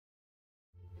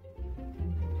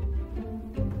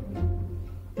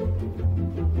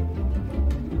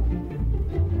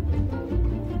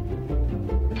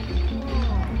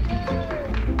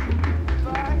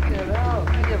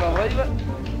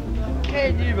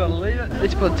Can you believe it?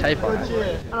 Let's put tape on it.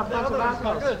 And a bunch of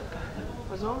baskets.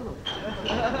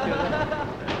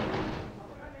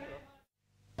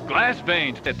 Glass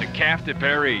veins at the Caf de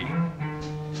Paris.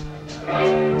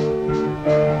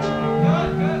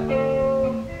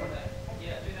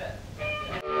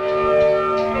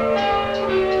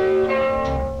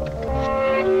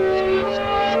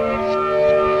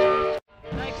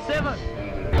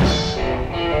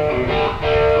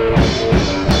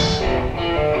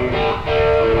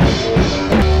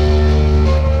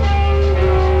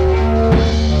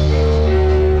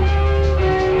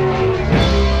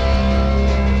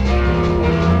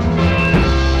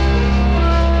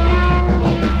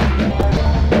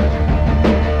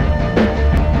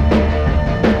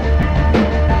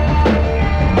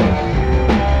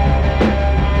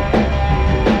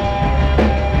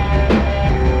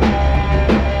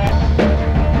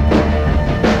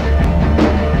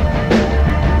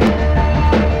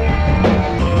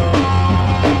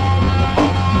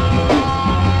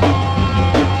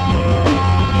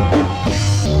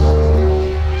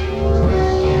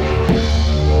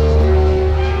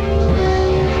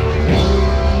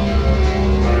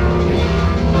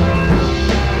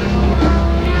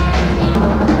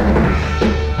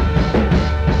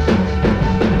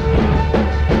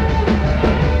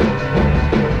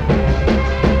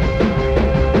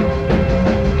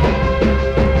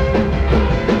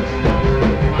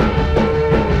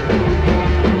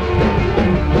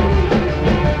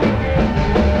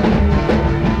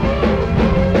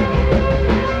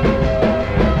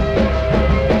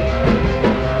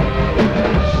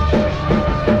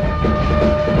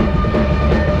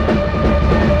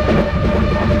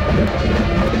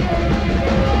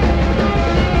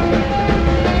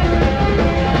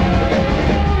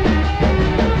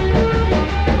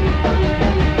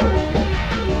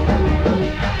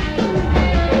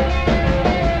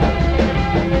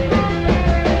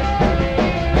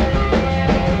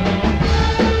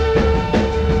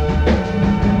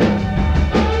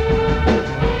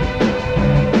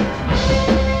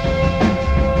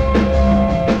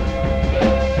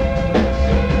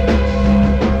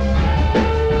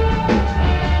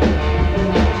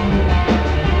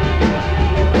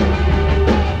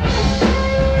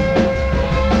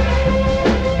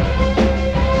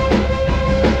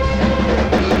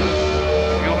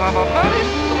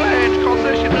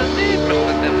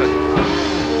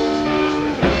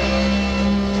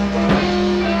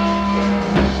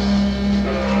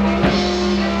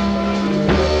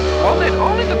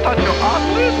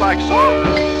 Like so,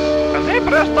 and they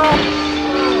pressed off.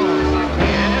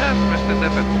 Yes, Mr.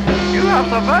 Tippett, you have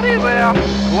the very rare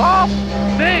glass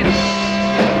veins.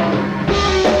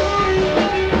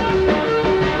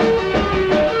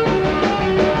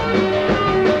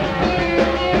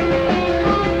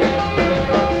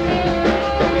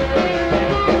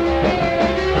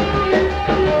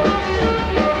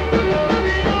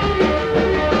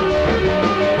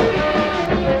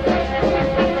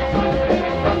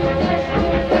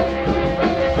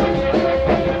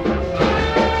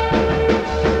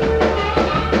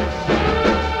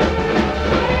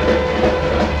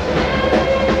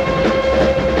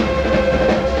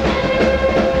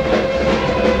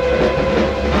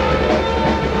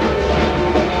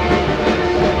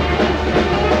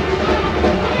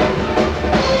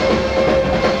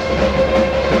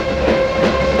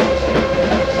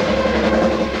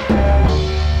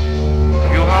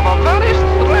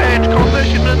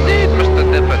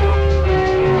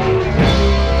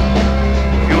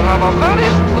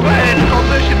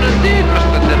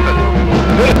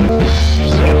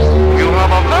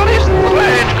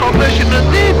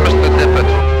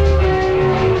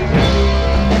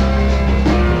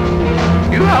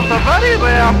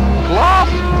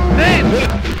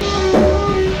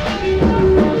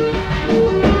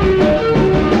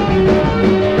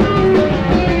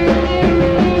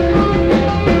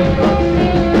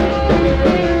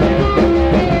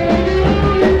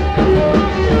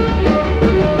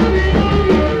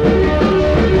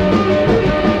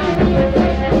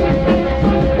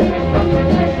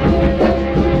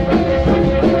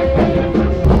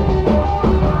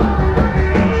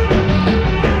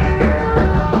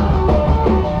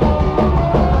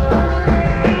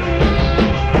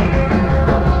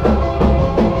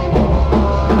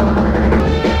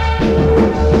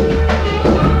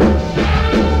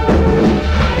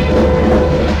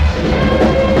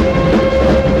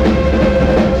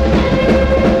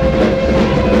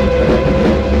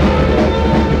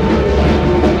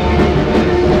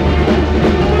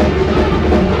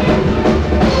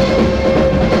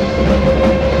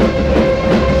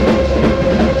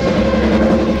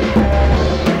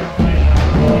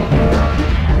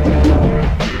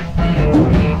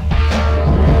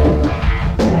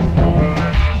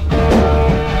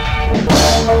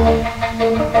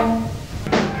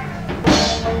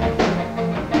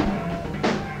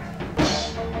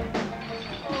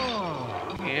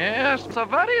 Yes, it's a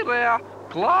very rare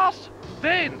glass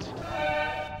veins.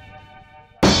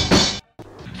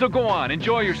 So go on,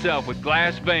 enjoy yourself with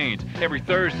Glass Veins every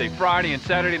Thursday, Friday, and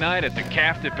Saturday night at the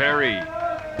Café de Paris.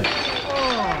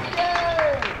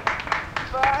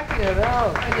 Fucking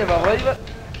hell. Can you believe it?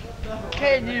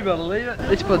 Can you believe it?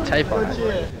 Let's put tape on it.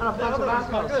 And a bunch of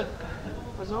basketballs.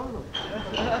 Phenomenal.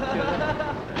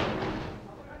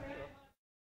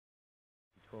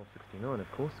 1269,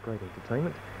 of course, great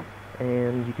entertainment.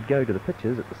 And you could go to the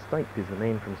pictures. At the stake there's the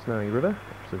Man from Snowy River,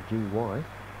 which is a GY.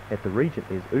 At the Regent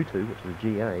there's Utu, which is a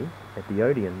GA. At the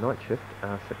Odeon Night Shift,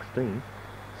 R16.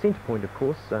 Centre Point, of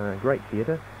course, great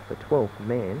theatre, the 12th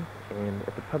Man. And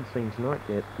at the pub scene tonight,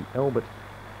 at the Albert,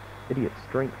 Idiot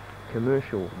Strength,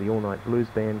 Commercial, the All Night Blues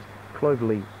Band,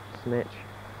 Cloverley, Snatch,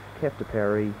 Café de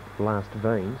Paris, Last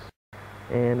Veins.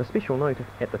 And a special note,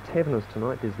 at the Taverners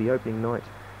tonight there's the opening night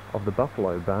of the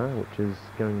Buffalo Bar, which is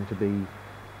going to be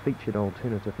featured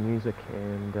alternative music,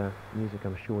 and music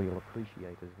I'm sure you'll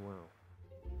appreciate as well.